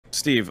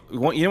Steve, you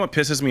know what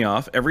pisses me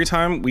off? Every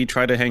time we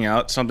try to hang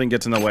out, something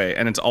gets in the way,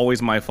 and it's always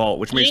my fault,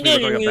 which makes me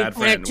look like a bad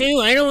friend.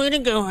 I don't want to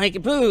go hike.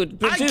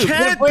 I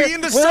can't be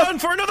in the sun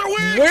for another week!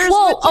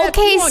 Whoa,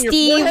 okay,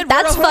 Steve,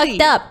 that's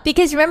fucked up.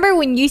 Because remember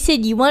when you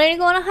said you wanted to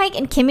go on a hike,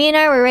 and Kimmy and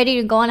I were ready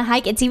to go on a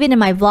hike? It's even in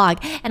my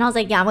vlog. And I was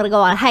like, yeah, I'm gonna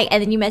go on a hike.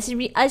 And then you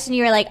messaged us, and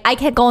you were like, I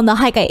can't go on the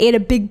hike. I ate a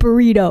big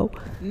burrito.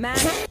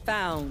 Match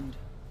found.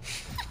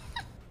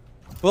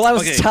 Well, I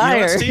was tired. You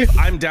know what, Steve?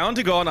 I'm down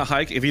to go on a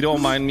hike if you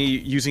don't mind me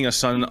using a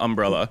sun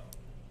umbrella.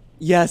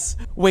 Yes.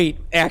 Wait,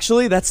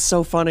 actually, that's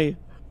so funny.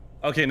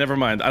 Okay, never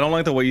mind. I don't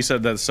like the way you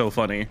said that's so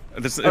funny.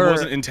 It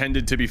wasn't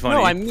intended to be funny.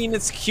 No, I mean,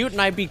 it's cute,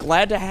 and I'd be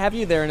glad to have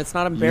you there, and it's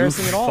not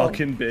embarrassing at all.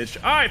 Fucking bitch.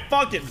 All right,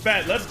 fuck it.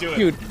 Bet. Let's do it.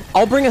 Dude,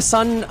 I'll bring a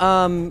sun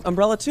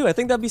umbrella, too. I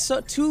think that'd be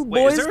so...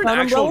 Wait, is there an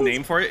actual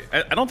name for it?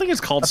 I don't think it's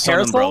called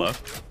sun umbrella.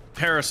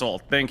 Parasol.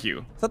 Thank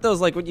you. I thought that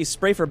was like what you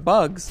spray for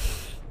bugs.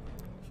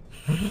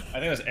 I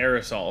think that's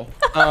aerosol.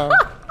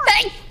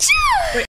 Wait,